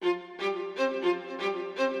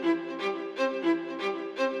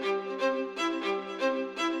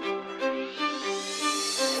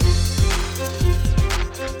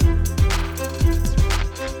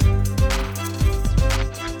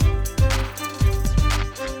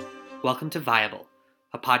Welcome to Viable,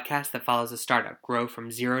 a podcast that follows a startup grow from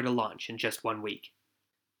zero to launch in just 1 week.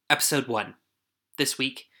 Episode 1. This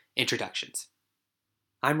week, introductions.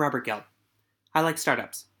 I'm Robert Gelb. I like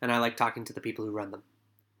startups, and I like talking to the people who run them.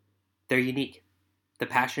 They're unique. The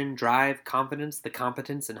passion, drive, confidence, the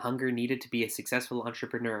competence, and hunger needed to be a successful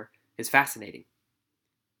entrepreneur is fascinating.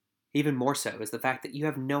 Even more so is the fact that you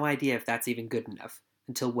have no idea if that's even good enough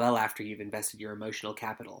until well after you've invested your emotional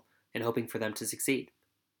capital in hoping for them to succeed.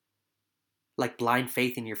 Like blind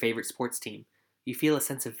faith in your favorite sports team, you feel a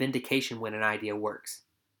sense of vindication when an idea works.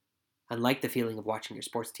 Unlike the feeling of watching your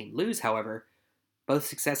sports team lose, however, both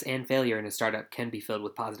success and failure in a startup can be filled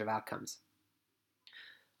with positive outcomes.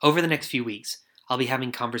 Over the next few weeks, I'll be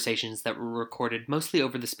having conversations that were recorded mostly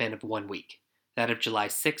over the span of 1 week, that of July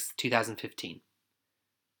 6, 2015.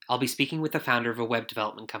 I'll be speaking with the founder of a web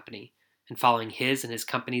development company and following his and his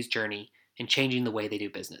company's journey in changing the way they do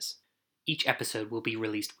business. Each episode will be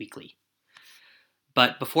released weekly.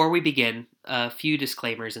 But before we begin, a few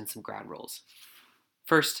disclaimers and some ground rules.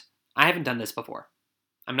 First, I haven't done this before.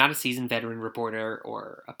 I'm not a seasoned veteran reporter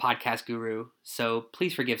or a podcast guru, so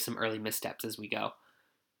please forgive some early missteps as we go.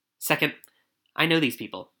 Second, I know these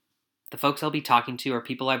people. The folks I'll be talking to are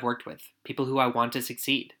people I've worked with, people who I want to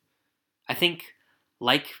succeed. I think,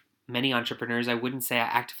 like many entrepreneurs, I wouldn't say I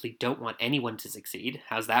actively don't want anyone to succeed.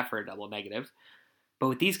 How's that for a double negative? But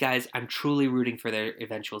with these guys, I'm truly rooting for their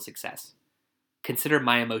eventual success. Consider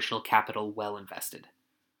my emotional capital well invested.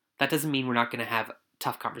 That doesn't mean we're not going to have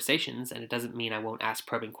tough conversations, and it doesn't mean I won't ask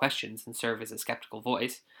probing questions and serve as a skeptical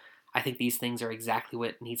voice. I think these things are exactly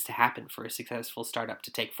what needs to happen for a successful startup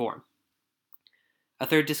to take form. A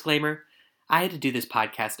third disclaimer, I had to do this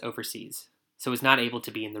podcast overseas, so was not able to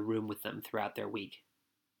be in the room with them throughout their week.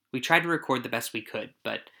 We tried to record the best we could,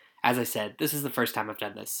 but as I said, this is the first time I've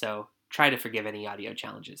done this, so try to forgive any audio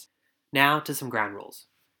challenges. Now to some ground rules,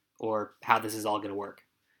 or how this is all going to work.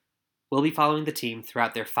 We'll be following the team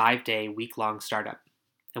throughout their 5-day, week-long startup,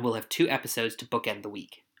 and we'll have 2 episodes to bookend the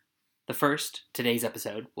week. The first, today's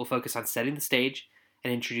episode, will focus on setting the stage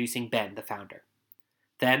and introducing Ben, the founder.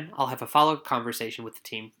 Then I'll have a follow-up conversation with the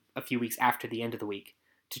team a few weeks after the end of the week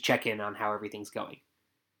to check in on how everything's going.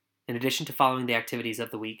 In addition to following the activities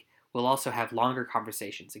of the week, we'll also have longer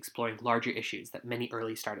conversations exploring larger issues that many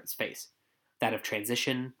early startups face, that of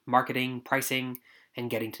transition, marketing, pricing, and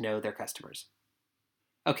getting to know their customers.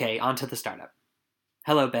 Okay, on to the startup.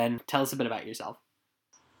 Hello, Ben. Tell us a bit about yourself.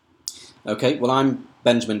 Okay, well, I'm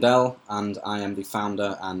Benjamin Dell, and I am the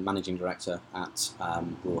founder and managing director at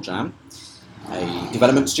RawJam, a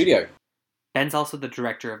development studio. Ben's also the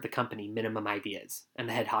director of the company Minimum Ideas and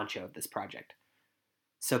the head honcho of this project.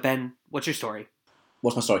 So, Ben, what's your story?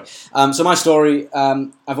 What's my story? So my story,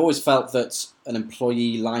 I've always felt that an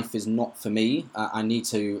employee life is not for me. I need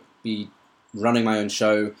to be running my own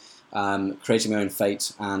show, creating my own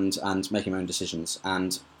fate, and making my own decisions.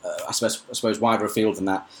 And I suppose wider afield than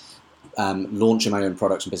that, launching my own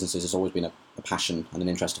products and businesses has always been a passion and an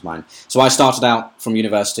interest of mine. So I started out from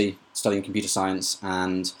university studying computer science,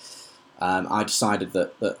 and I decided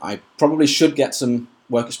that I probably should get some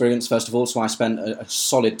work experience first of all. So I spent a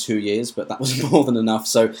solid 2 years, but that was more than enough.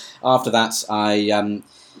 So after that, I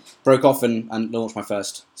broke off and launched my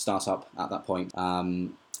first startup at that point.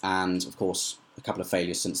 And of course, a couple of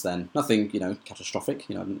failures since then. Nothing, catastrophic.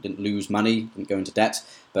 I didn't lose money, didn't go into debt,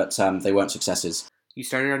 but they weren't successes. You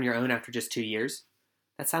started on your own after just 2 years?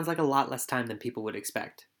 That sounds like a lot less time than people would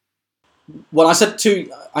expect. Well, I said 2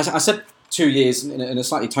 years in a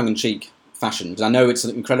slightly tongue-in-cheek fashion, because I know it's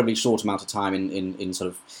an incredibly short amount of time in sort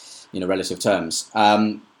of relative terms.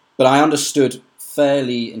 But I understood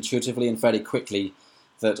fairly intuitively and fairly quickly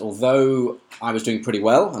that although I was doing pretty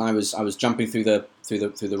well and I was jumping through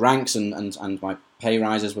the ranks and my pay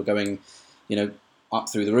rises were going, up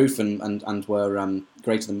through the roof and were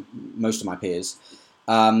greater than most of my peers,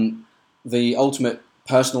 the ultimate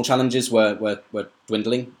personal challenges were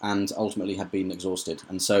dwindling and ultimately had been exhausted.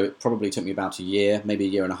 And so it probably took me about a year, maybe a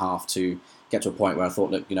year and a half, to get to a point where I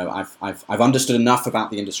thought, look, I've understood enough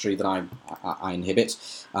about the industry that I inhibit.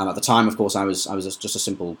 At the time, of course, I was just a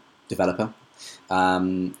simple developer,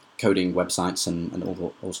 coding websites and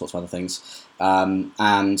all sorts of other things.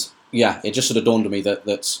 And yeah, it just sort of dawned on me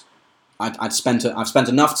that I've spent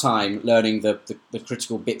enough time learning the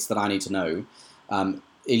critical bits that I need to know,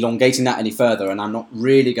 elongating that any further, and I'm not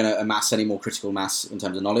really going to amass any more critical mass in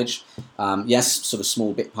terms of knowledge. Yes, sort of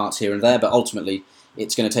small bit parts here and there, but ultimately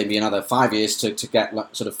it's going to take me another 5 years to get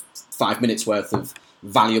like sort of 5 minutes worth of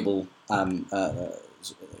valuable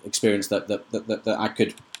experience that I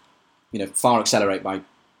could far accelerate by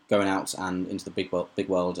going out and into the big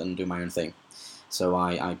world and doing my own thing. So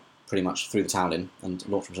I pretty much threw the towel in and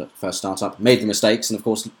launched the first startup, made the mistakes, and of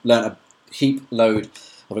course learned a heap load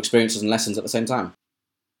of experiences and lessons at the same time.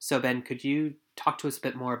 So Ben, could you talk to us a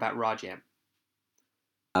bit more about RawJam?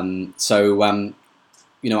 I've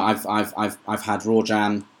had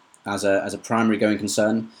RawJam as a primary going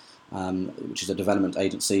concern, which is a development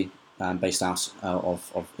agency based out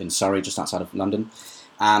in Surrey, just outside of London,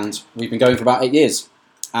 and we've been going for about 8 years.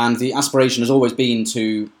 And the aspiration has always been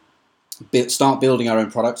to start building our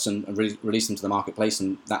own products and release them to the marketplace,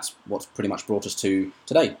 and that's what's pretty much brought us to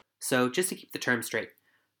today. So just to keep the term straight,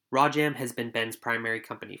 RawJam has been Ben's primary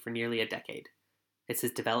company for nearly a decade. It's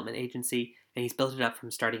his development agency, and he's built it up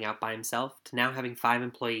from starting out by himself to now having 5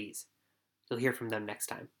 employees. You'll hear from them next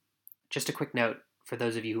time. Just a quick note, for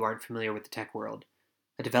those of you who aren't familiar with the tech world,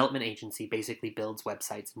 a development agency basically builds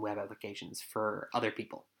websites and web applications for other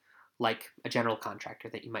people, like a general contractor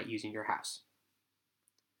that you might use in your house.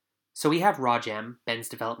 So we have RawJam, Ben's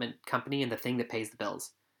development company, and the thing that pays the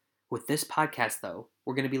bills. With this podcast, though,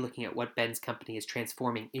 we're going to be looking at what Ben's company is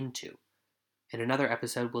transforming into. In another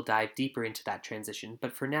episode, we'll dive deeper into that transition,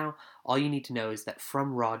 but for now, all you need to know is that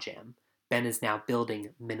from RawJam, Ben is now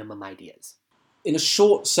building Minimum Ideas. In a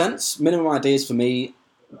short sense, Minimum Ideas for me,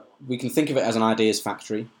 we can think of it as an ideas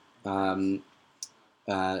factory, a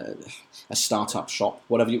startup shop,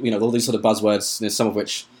 whatever, all these sort of buzzwords, some of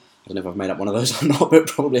which, I don't know if I've made up one of those or not, but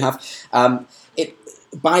probably have.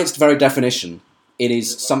 By its very definition, it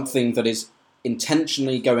is something that is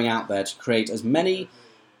intentionally going out there to create as many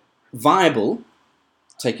viable,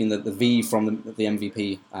 taking the V from the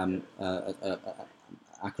MVP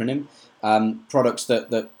acronym, products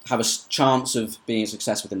that have a chance of being a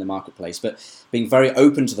success within the marketplace, but being very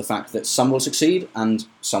open to the fact that some will succeed and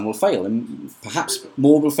some will fail, and perhaps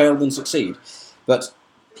more will fail than succeed. But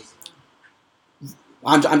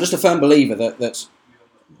I'm just a firm believer that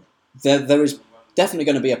there is definitely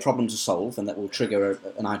going to be a problem to solve, and that will trigger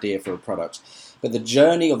an idea for a product. But the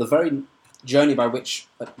very journey by which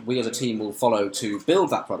we as a team will follow to build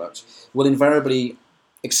that product will invariably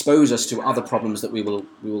expose us to other problems that we will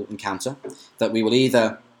encounter, that we will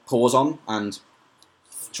either pause on and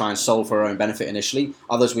try and solve for our own benefit initially.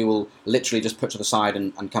 Others we will literally just put to the side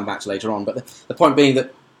and come back to later on. But the point being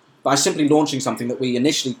that by simply launching something that we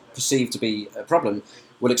initially perceive to be a problem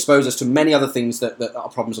will expose us to many other things that are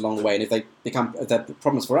problems along the way. And if they're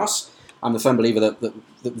problems for us, I'm a firm believer that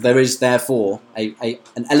there is therefore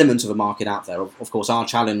an element of a market out there. Of course, our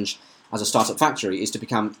challenge as a startup factory is to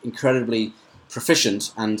become incredibly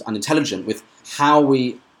proficient and intelligent with how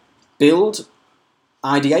we build,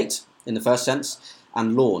 ideate in the first sense,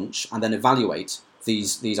 and launch and then evaluate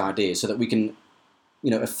these ideas so that we can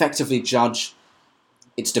effectively judge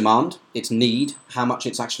its demand, its need, how much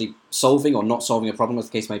it's actually solving or not solving a problem, as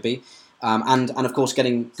the case may be, and of course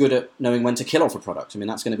getting good at knowing when to kill off a product. I mean,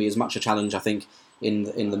 that's going to be as much a challenge, I think, in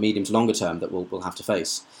the medium to longer term that we'll have to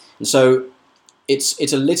face. And so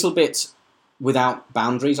it's a little bit without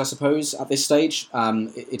boundaries, I suppose, at this stage.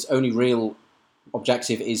 Its only real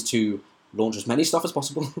objective is to launch as many stuff as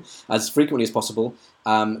possible, as frequently as possible,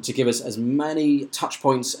 to give us as many touch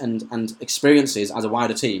points and experiences as a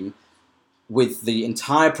wider team with the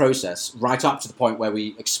entire process right up to the point where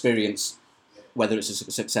we experience whether it's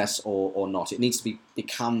a success or not. It needs to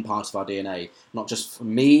become part of our DNA, not just for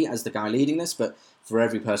me as the guy leading this, but for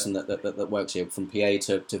every person that works here, from PA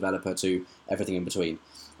to developer to everything in between.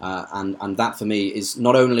 And that for me is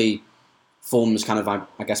not only forms kind of,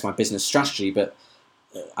 I guess, my business strategy, but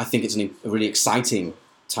I think it's a really exciting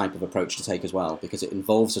type of approach to take as well, because it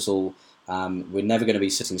involves us all. We're never going to be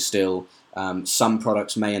sitting still. Some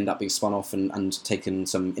products may end up being spun off and taking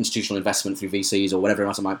some institutional investment through VCs or whatever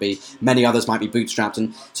else it might be. Many others might be bootstrapped.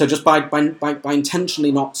 And so just by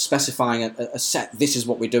intentionally not specifying a set, this is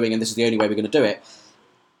what we're doing and this is the only way we're going to do it,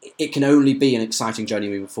 it can only be an exciting journey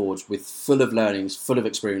moving forward, with full of learnings, full of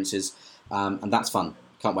experiences, and that's fun.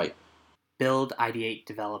 Can't wait. Build, ideate,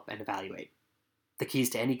 develop, and evaluate. The keys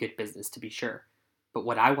to any good business, to be sure. But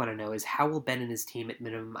what I want to know is, how will Ben and his team at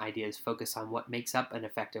Minimum Ideas focus on what makes up an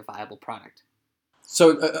effective, viable product?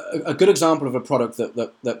 So a good example of a product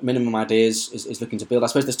that Minimum Ideas is looking to build, I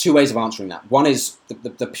suppose there's two ways of answering that. One is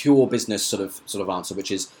the pure business sort of answer, which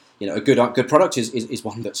is, a good product is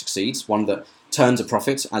one that succeeds, one that turns a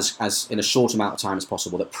profit as in a short amount of time as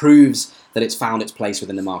possible, that proves that it's found its place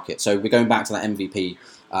within the market. So we're going back to that MVP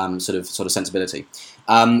sort of sensibility.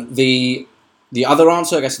 The other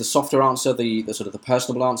answer, I guess, the softer answer, the sort of the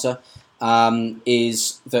personable answer,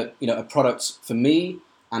 is that a product for me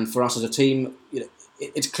and for us as a team,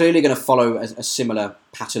 it's clearly going to follow a similar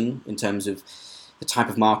pattern in terms of the type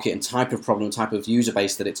of market and type of problem, type of user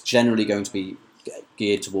base that it's generally going to be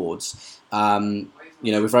geared towards.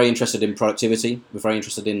 we're very interested in productivity. We're very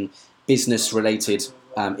interested in business-related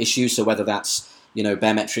issues. So whether that's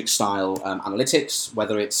barometric style analytics,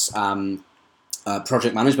 whether it's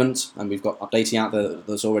project management, and we've got Updating out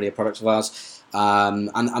there's already a product of ours, and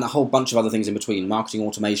a whole bunch of other things in between, marketing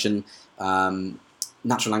automation,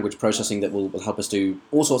 natural language processing that will help us do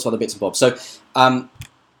all sorts of other bits and bobs. So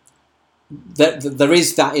there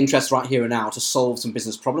is that interest right here and now to solve some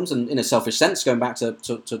business problems, and in a selfish sense, going back to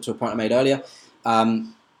a point I made earlier,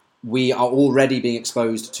 we are already being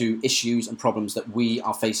exposed to issues and problems that we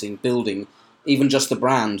are facing building even just the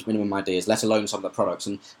brand minimum ideas, let alone some of the products.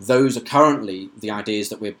 And those are currently the ideas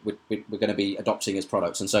that we're going to be adopting as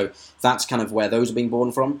products. And so that's kind of where those are being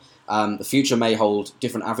born from. The future may hold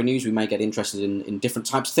different avenues. We may get interested in different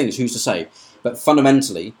types of things, who's to say? But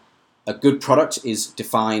fundamentally, a good product is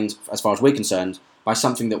defined, as far as we're concerned, by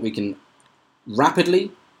something that we can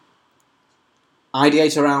rapidly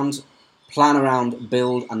ideate around, plan around,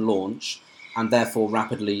 build and launch, and therefore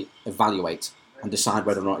rapidly evaluate and decide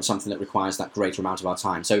whether or not it's something that requires that greater amount of our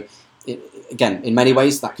time. So, again, in many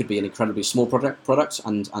ways, that could be an incredibly small product,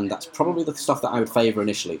 and that's probably the stuff that I would favour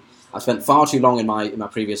initially. I've spent far too long in my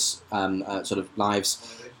previous sort of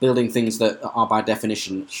lives building things that are by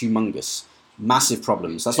definition humongous, massive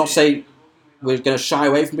problems. That's not to say we're going to shy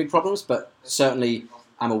away from big problems, but certainly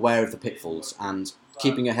I'm aware of the pitfalls, and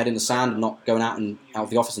keeping your head in the sand and not going out of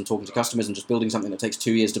the office and talking to customers and just building something that takes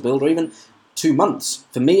 2 years to build, or even 2 months.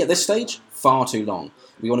 For me, at this stage, far too long.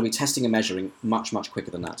 We want to be testing and measuring much, much quicker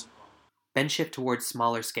than that. Ben's shift towards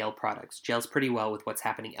smaller scale products gels pretty well with what's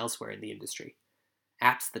happening elsewhere in the industry.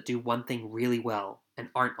 Apps that do one thing really well and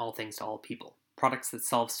aren't all things to all people. Products that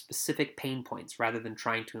solve specific pain points rather than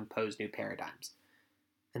trying to impose new paradigms.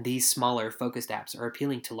 And these smaller, focused apps are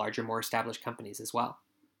appealing to larger, more established companies as well.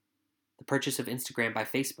 The purchase of Instagram by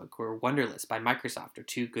Facebook or Wunderlist by Microsoft are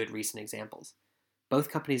 2 good recent examples. Both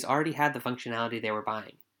companies already had the functionality they were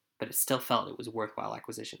buying, but it still felt it was a worthwhile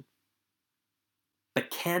acquisition.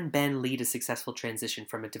 But can Ben lead a successful transition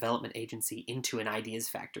from a development agency into an ideas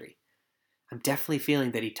factory? I'm definitely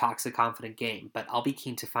feeling that he talks a confident game, but I'll be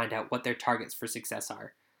keen to find out what their targets for success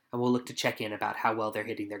are, and we'll look to check in about how well they're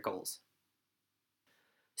hitting their goals.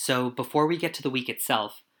 So before we get to the week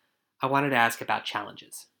itself, I wanted to ask about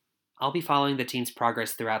challenges. I'll be following the team's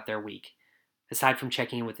progress throughout their week. Aside from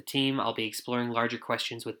checking in with the team, I'll be exploring larger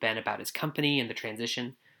questions with Ben about his company and the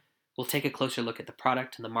transition. We'll take a closer look at the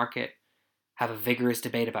product and the market, have a vigorous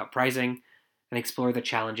debate about pricing, and explore the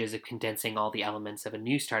challenges of condensing all the elements of a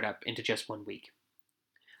new startup into just 1 week.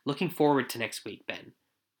 Looking forward to next week, Ben,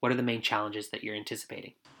 what are the main challenges that you're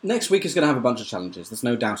anticipating? Next week is going to have a bunch of challenges. There's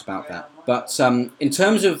no doubt about that. But in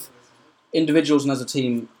terms of individuals and as a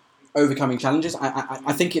team overcoming challenges,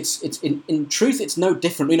 I think it's in truth it's no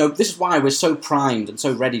different. This is why we're so primed and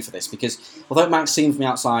so ready for this, because although it might seem from the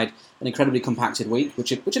outside an incredibly compacted week,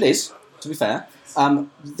 which it is, to be fair,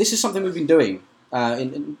 this is something we've been doing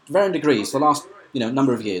in varying degrees for the last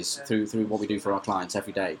number of years through what we do for our clients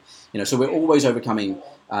every day. So we're always overcoming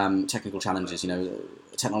technical challenges.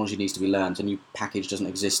 Technology needs to be learned. A new package doesn't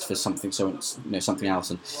exist for something, so it's something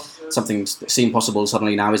else, and something that seemed possible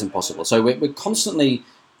suddenly now isn't possible. So we're constantly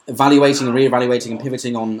evaluating and re-evaluating and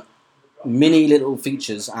pivoting on mini little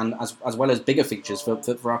features and as well as bigger features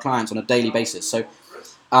for our clients on a daily basis. So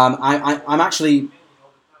I'm actually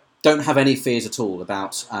don't have any fears at all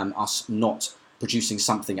about us not producing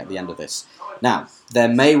something at the end of this. Now, there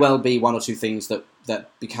may well be 1 or 2 things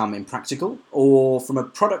that become impractical, or from a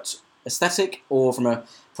product aesthetic, or from a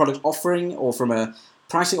product offering, or from a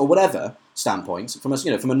pricing, or whatever standpoint, from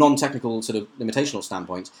a non-technical sort of limitational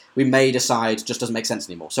standpoint, we may decide just doesn't make sense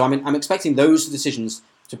anymore. So I'm expecting those decisions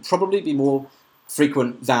to probably be more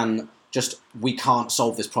frequent than just we can't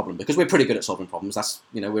solve this problem, because we're pretty good at solving problems. That's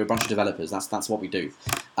we're a bunch of developers. That's what we do.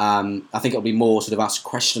 I think it'll be more sort of us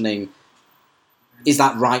questioning, is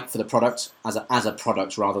that right for the product as a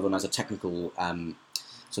product rather than as a technical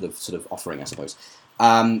sort of offering, I suppose.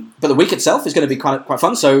 But the week itself is going to be quite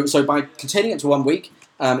fun. So by containing it to 1 week,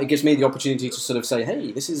 it gives me the opportunity to sort of say,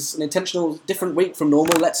 hey, this is an intentional different week from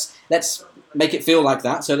normal. Let's make it feel like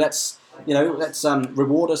that. So let's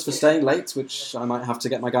reward us for staying late, which I might have to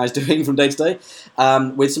get my guys doing from day to day,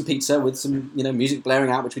 with some pizza, with some music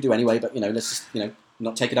blaring out, which we do anyway. But let's just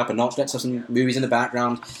not take it up a notch. Let's have some movies in the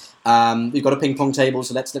background. We've got a ping pong table,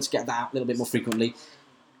 so let's get that out a little bit more frequently.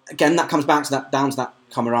 Again, that comes back to down to that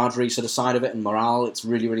camaraderie sort of side of it and morale. It's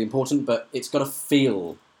really, really important, but it's got to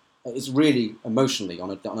feel. It's really emotionally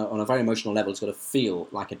on a very emotional level. It's got to feel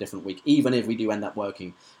like a different week, even if we do end up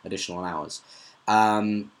working additional hours.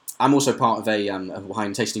 I'm also part of a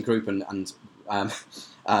wine tasting group, and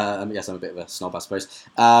yes, I'm a bit of a snob, I suppose.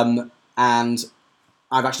 And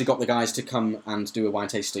I've actually got the guys to come and do a wine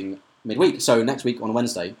tasting midweek. So next week on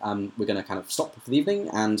Wednesday, we're going to kind of stop for the evening,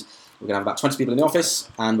 and we're going to have about 20 people in the office,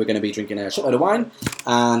 and we're going to be drinking a shitload of wine,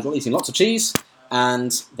 and we're eating lots of cheese,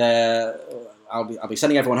 and I'll be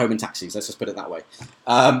sending everyone home in taxis, let's just put it that way.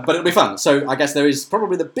 But it'll be fun. So I guess there is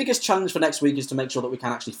probably the biggest challenge for next week is to make sure that we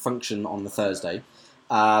can actually function on the Thursday.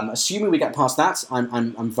 Assuming we get past that,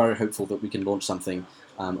 I'm very hopeful that we can launch something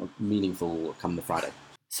meaningful come the Friday.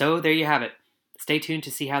 So there you have it. Stay tuned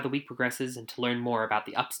to see how the week progresses and to learn more about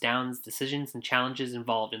the ups, downs, decisions, and challenges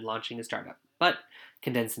involved in launching a startup, but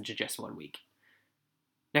condensed into just 1 week.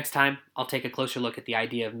 Next time, I'll take a closer look at the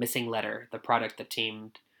idea of Missing Letter, the product the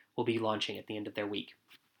team will be launching at the end of their week.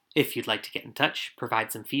 If you'd like to get in touch,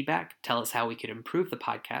 provide some feedback, tell us how we could improve the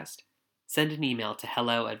podcast, send an email to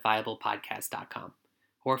hello@viablepodcast.com,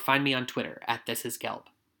 or find me on Twitter @thisisgelb.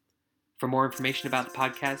 For more information about the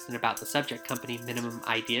podcast and about the subject company Minimum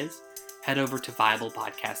Ideas, head over to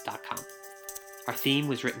viablepodcast.com. Our theme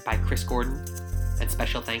was written by Chris Gordon, and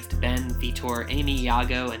special thanks to Ben, Vitor, Amy,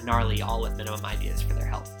 Iago, and Gnarly, all at Minimum Ideas, for their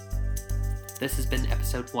help. This has been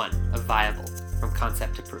episode 1 of Viable, From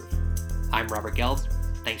Concept to Proof. I'm Robert Gelb.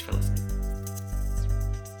 Thanks for listening.